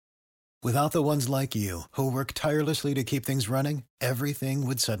Without the ones like you, who work tirelessly to keep things running, everything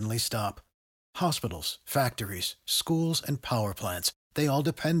would suddenly stop. Hospitals, factories, schools, and power plants, they all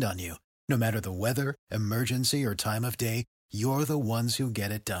depend on you. No matter the weather, emergency, or time of day, you're the ones who get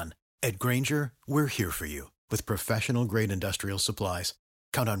it done. At Grainger, we're here for you with professional-grade industrial supplies.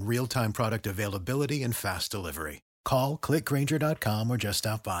 Count on real-time product availability and fast delivery. Call, click Grainger.com, or just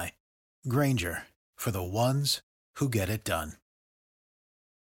stop by. Grainger, for the ones who get it done.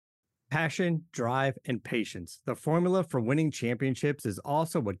 Passion, drive, and patience. The formula for winning championships is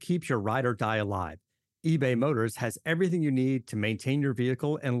also what keeps your ride or die alive. eBay Motors has everything you need to maintain your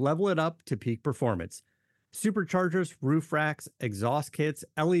vehicle and level it up to peak performance. Superchargers, roof racks, exhaust kits,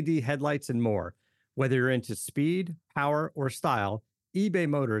 LED headlights, and more. Whether you're into speed, power, or style, eBay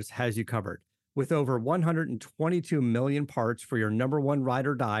Motors has you covered. With over 122 million parts for your number one ride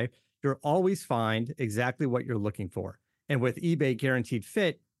or die, you'll always find exactly what you're looking for. And with eBay Guaranteed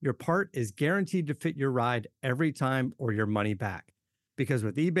Fit, your part is guaranteed to fit your ride every time or your money back. Because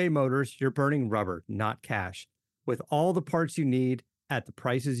with eBay Motors, you're burning rubber, not cash. With all the parts you need at the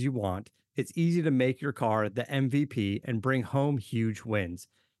prices you want, it's easy to make your car the MVP and bring home huge wins.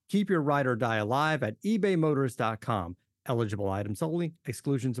 Keep your ride or die alive at ebaymotors.com. Eligible items only.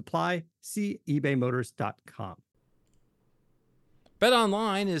 Exclusions apply. See ebaymotors.com.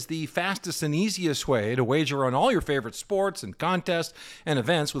 BetOnline is the fastest and easiest way to wager on all your favorite sports and contests and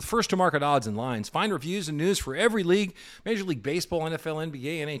events with first-to-market odds and lines. Find reviews and news for every league, Major League Baseball, NFL,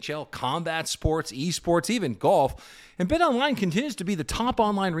 NBA, NHL, combat sports, esports, even golf. And BetOnline continues to be the top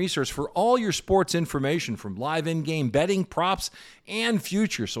online resource for all your sports information, from live in-game betting, props, and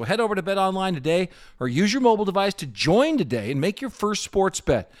futures. So head over to BetOnline today or use your mobile device to join today and make your first sports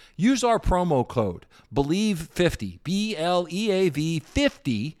bet. Use our promo code BELIEVE50, BLEAV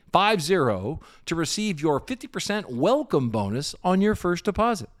 50 to receive your 50% welcome bonus on your first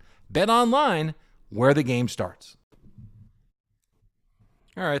deposit. BetOnline, where the game starts.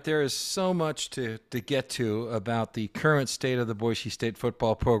 All right, there is so much to get to about the current state of the Boise State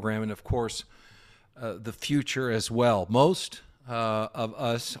football program and, of course, the future as well. Most of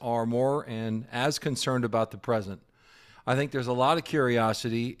us are more and as concerned about the present. I think there's a lot of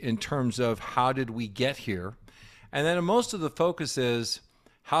curiosity in terms of how did we get here. And then most of the focus is,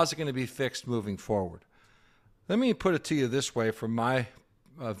 how's it going to be fixed moving forward? Let me put it to you this way from my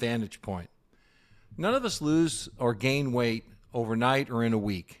vantage point. None of us lose or gain weight overnight or in a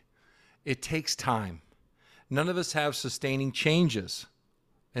week. It takes time. None of us have sustaining changes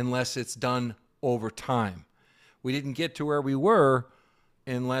unless it's done over time. We didn't get to where we were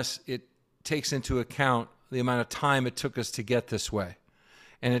unless it takes into account the amount of time it took us to get this way.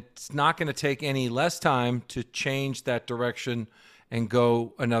 And it's not going to take any less time to change that direction and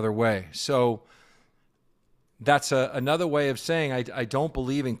go another way. So that's another way of saying I don't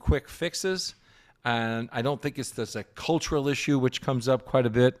believe in quick fixes. And I don't think there's a cultural issue, which comes up quite a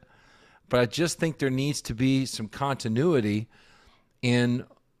bit. But I just think there needs to be some continuity in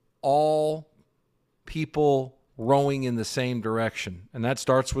all people rowing in the same direction. And that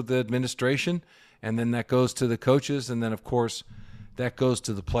starts with the administration, and then that goes to the coaches, and then, of course, that goes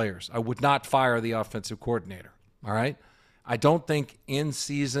to the players. I would not fire the offensive coordinator, all right? I don't think in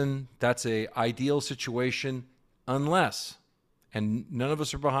season that's an ideal situation unless, and none of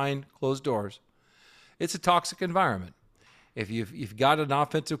us are behind closed doors, it's a toxic environment. If you've got an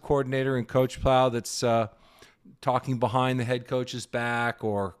offensive coordinator and Coach Plow that's talking behind the head coach's back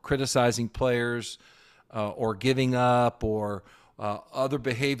or criticizing players or giving up or other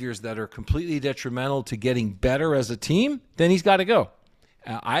behaviors that are completely detrimental to getting better as a team, then he's got to go.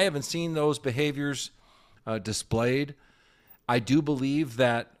 I haven't seen those behaviors displayed. I do believe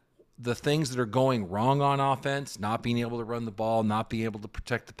that the things that are going wrong on offense, not being able to run the ball, not being able to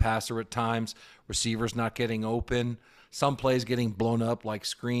protect the passer at times, receivers not getting open, some plays getting blown up like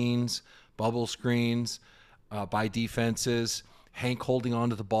screens, bubble screens by defenses, Hank holding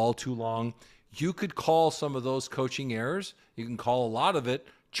onto the ball too long. You could call some of those coaching errors. You can call a lot of it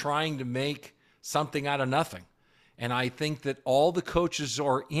trying to make something out of nothing. And I think that all the coaches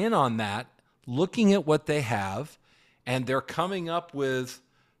are in on that, looking at what they have, and they're coming up with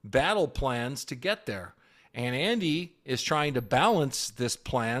battle plans to get there. And Andy is trying to balance this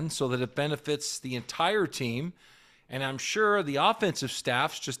plan so that it benefits the entire team. And I'm sure the offensive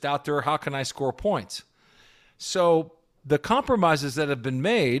staff's just out there, how can I score points? So the compromises that have been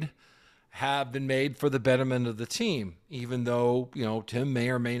made for the betterment of the team, even though, Tim may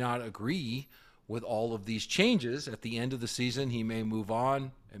or may not agree with all of these changes. At the end of the season, he may move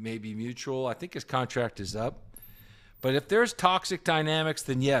on. It may be mutual. I think his contract is up. But if there's toxic dynamics,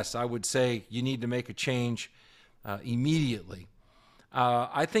 then yes, I would say you need to make a change immediately.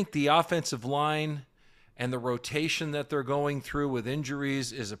 I think the offensive line and the rotation that they're going through with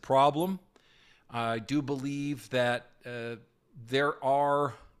injuries is a problem. I do believe that there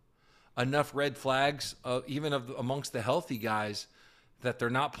are enough red flags, even amongst the healthy guys, that they're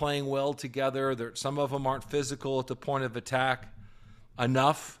not playing well together. Some of them aren't physical at the point of attack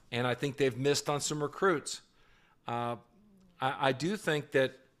enough, and I think they've missed on some recruits. I do think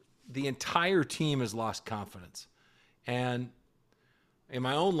that the entire team has lost confidence. And in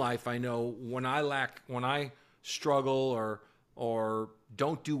my own life, I know when I struggle or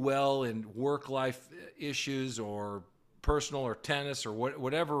don't do well in work-life issues or personal or tennis or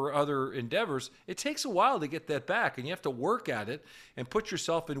whatever other endeavors, it takes a while to get that back, and you have to work at it and put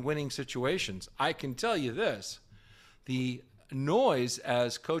yourself in winning situations. I can tell you this, the noise,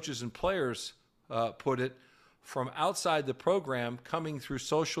 as coaches and players put it, from outside the program coming through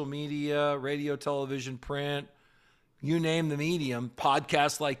social media, radio, television, print, you name the medium,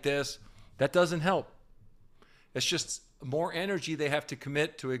 podcasts like this, that doesn't help. It's just more energy they have to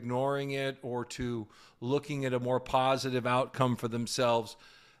commit to ignoring it or to looking at a more positive outcome for themselves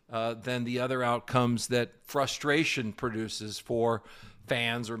than the other outcomes that frustration produces for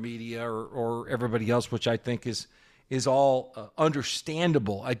fans or media or everybody else, which I think is all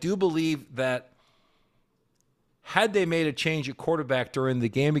understandable. I do believe that had they made a change at quarterback during the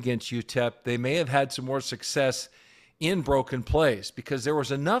game against UTEP, they may have had some more success in broken plays, because there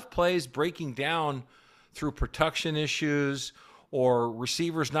was enough plays breaking down through production issues or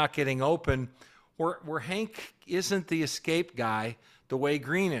receivers not getting open where Hank isn't the escape guy the way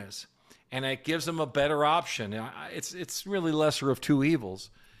Green is. And it gives them a better option. It's really lesser of two evils.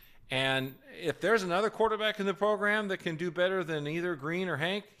 And if there's another quarterback in the program that can do better than either Green or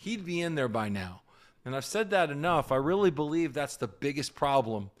Hank, he'd be in there by now. And I've said that enough. I really believe that's the biggest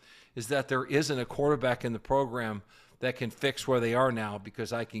problem, is that there isn't a quarterback in the program that can fix where they are now,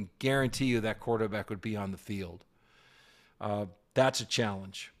 because I can guarantee you that quarterback would be on the field. That's a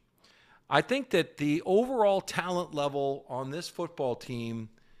challenge. I think that the overall talent level on this football team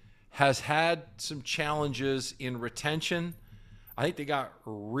has had some challenges in retention. I think they got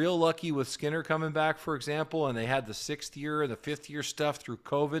real lucky with Skinner coming back, for example, and they had the 6th year and the 5th year stuff through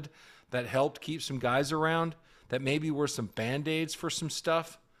COVID that helped keep some guys around that maybe were some Band-Aids for some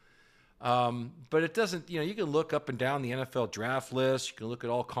stuff. But it doesn't, you can look up and down the NFL draft list. You can look at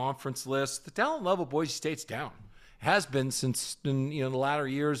all conference lists. The talent level of Boise State's down. Has been since the latter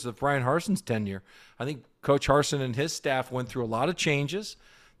years of Brian Harson's tenure. I think Coach Harson and his staff went through a lot of changes.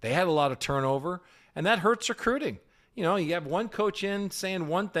 They had a lot of turnover, and that hurts recruiting. You have one coach in saying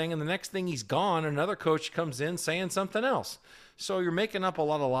one thing, and the next thing he's gone, another coach comes in saying something else. So you're making up a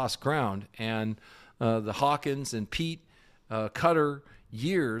lot of lost ground. And the Hawkins and Pete Cutter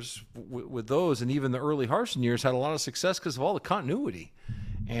years with those, and even the early Harson years, had a lot of success because of all the continuity.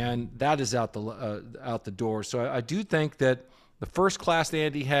 And that is out the door. So I do think that the first class that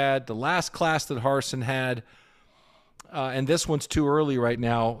Andy had, the last class that Harson had, and this one's too early right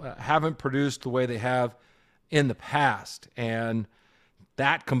now, haven't produced the way they have in the past. And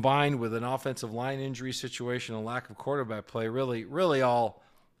that, combined with an offensive line injury situation and lack of quarterback play, really all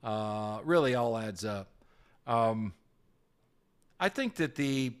adds up. I think that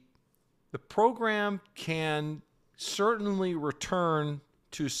the program can certainly return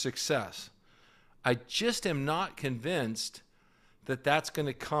to success. I just am not convinced that that's going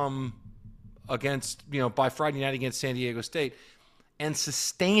to come against, by Friday night against San Diego State and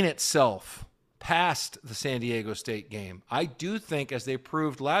sustain itself past the San Diego State game. I do think, as they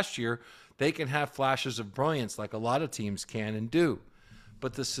proved last year, they can have flashes of brilliance like a lot of teams can and do.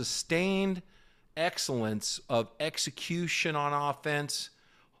 But the sustained excellence of execution on offense,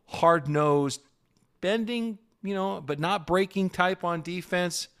 hard-nosed, bending, but not breaking type on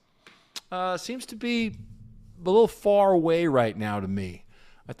defense, seems to be a little far away right now to me.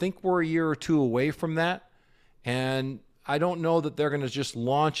 I think we're a year or two away from that, and I don't know that they're going to just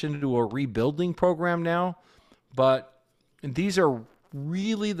launch into a rebuilding program now, but these are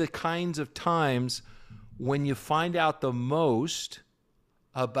really the kinds of times when you find out the most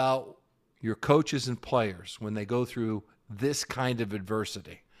about your coaches and players, when they go through this kind of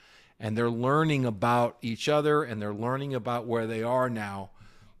adversity. And they're learning about each other, and they're learning about where they are now,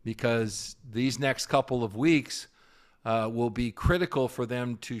 because these next couple of weeks will be critical for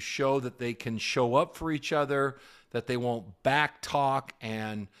them to show that they can show up for each other, that they won't back talk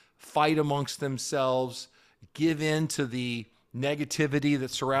and fight amongst themselves, give in to the negativity that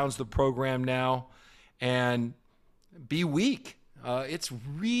surrounds the program now, and be weak. It's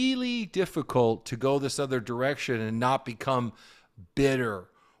really difficult to go this other direction and not become bitter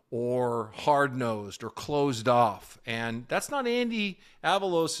or hard-nosed or closed off. And that's not Andy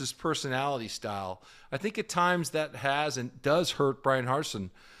Avalos' personality style. I think at times that has and does hurt Brian Harsin,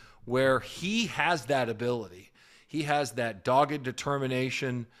 where he has that ability. He has that dogged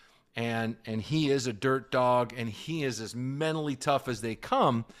determination, and he is a dirt dog, and he is as mentally tough as they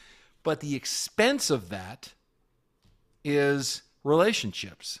come. But the expense of that is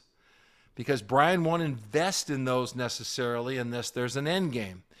relationships, because Brian won't invest in those necessarily unless there's an end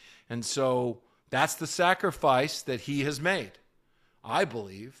game. And so that's the sacrifice that he has made, I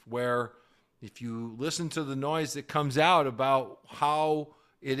believe, where if you listen to the noise that comes out about how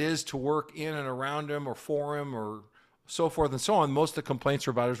it is to work in and around him or for him or so forth and so on, most of the complaints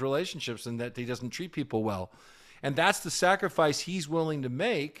are about his relationships and that he doesn't treat people well. And that's the sacrifice he's willing to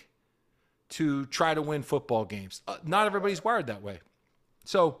make to try to win football games. Not everybody's wired that way.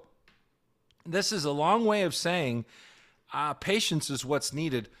 So this is a long way of saying patience is what's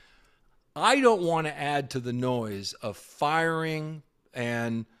needed. I don't want to add to the noise of firing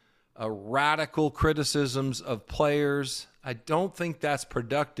and radical criticisms of players. I don't think that's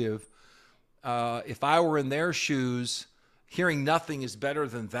productive. If I were in their shoes, hearing nothing is better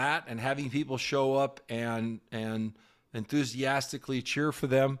than that, and having people show up and enthusiastically cheer for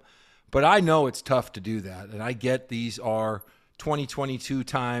them. But I know it's tough to do that, and I get these are 2022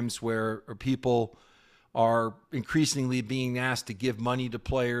 times where people are increasingly being asked to give money to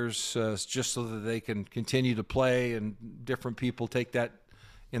players just so that they can continue to play, and different people take that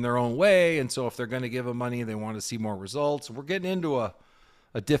in their own way. And so if they're going to give them money, they want to see more results. We're getting into a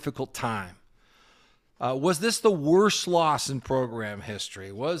difficult time. Was this the worst loss in program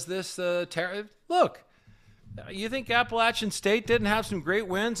history? Was this look, you think Appalachian State didn't have some great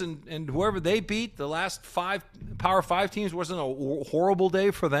wins, and whoever they beat, the last 5 Power 5 teams, wasn't a horrible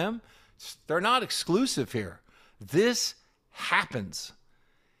day for them? They're not exclusive here. This happens.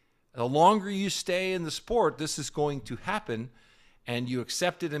 The longer you stay in the sport, this is going to happen, and you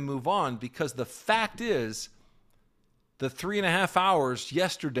accept it and move on, because the fact is, the 3.5 hours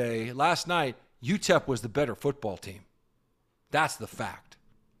last night, UTEP was the better football team. That's the fact.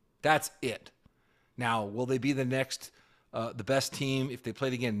 That's it. Now, will they be the next, the best team if they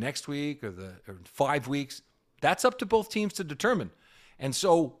played again next week or 5 weeks? That's up to both teams to determine. And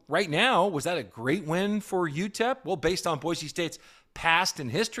so right now, was that a great win for UTEP? Well, based on Boise State's past and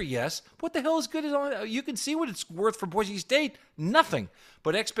history, yes. What the hell is good? You can see what it's worth for Boise State. Nothing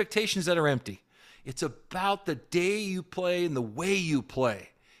but expectations that are empty. It's about the day you play and the way you play.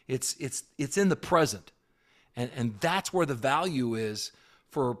 It's in the present. And that's where the value is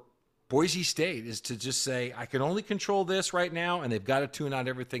for Boise State, is to just say, I can only control this right now, and they've got to tune out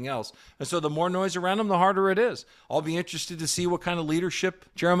everything else. And so the more noise around them, the harder it is. I'll be interested to see what kind of leadership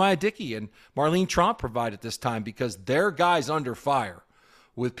Jeremiah Dickey and Marlene Tromp provide at this time, because they're guys under fire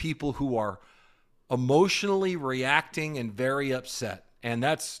with people who are emotionally reacting and very upset. And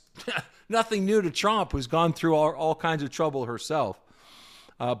that's nothing new to Tromp, who's gone through all kinds of trouble herself.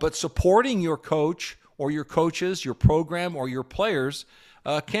 But supporting your coach or your coaches, your program, or your players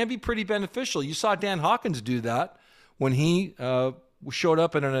can be pretty beneficial. You saw Dan Hawkins do that when he showed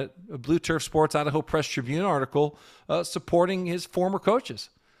up in a Blue Turf Sports Idaho Press Tribune article supporting his former coaches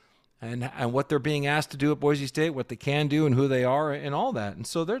and what they're being asked to do at Boise State, what they can do and who they are and all that. And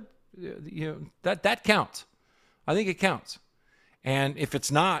so that counts. I think it counts. And if it's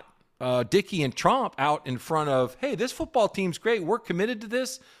not Dickey and Tromp out in front of, hey, this football team's great, we're committed to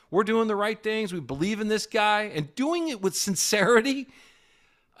this, we're doing the right things, we believe in this guy, and doing it with sincerity,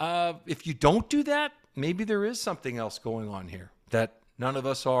 if you don't do that, maybe there is something else going on here that none of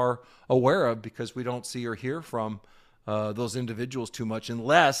us are aware of, because we don't see or hear from those individuals too much,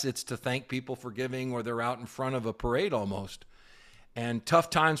 unless it's to thank people for giving, or they're out in front of a parade almost. And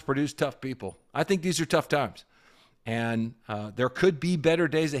tough times produce tough people. I think these are tough times. And there could be better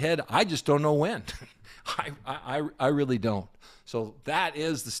days ahead. I just don't know when. I really don't. So that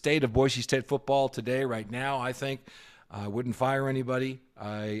is the state of Boise State football today, right now. I think I wouldn't fire anybody.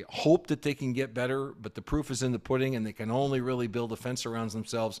 I hope that they can get better, but the proof is in the pudding, and they can only really build a fence around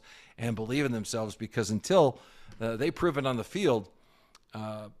themselves and believe in themselves, because until they prove it on the field,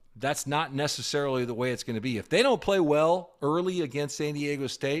 that's not necessarily the way it's going to be. If they don't play well early against San Diego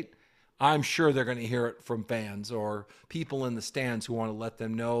State, I'm sure they're going to hear it from fans or people in the stands who want to let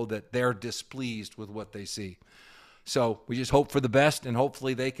them know that they're displeased with what they see. So we just hope for the best, and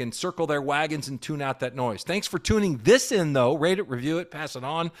hopefully they can circle their wagons and tune out that noise. Thanks for tuning this in, though. Rate it, review it, pass it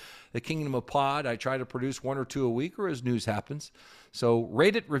on. The Kingdom of Pod, I try to produce 1 or 2 a week, or as news happens. So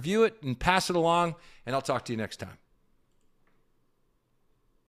rate it, review it, and pass it along, and I'll talk to you next time.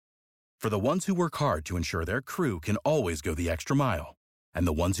 For the ones who work hard to ensure their crew can always go the extra mile, and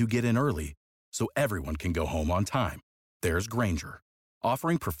the ones who get in early so everyone can go home on time. There's Grainger,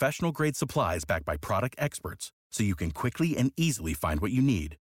 offering professional-grade supplies backed by product experts so you can quickly and easily find what you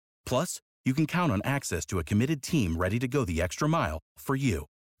need. Plus, you can count on access to a committed team ready to go the extra mile for you.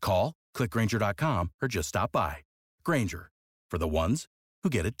 Call, click Grainger.com, or just stop by. Grainger, for the ones who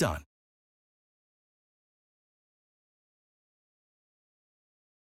get it done.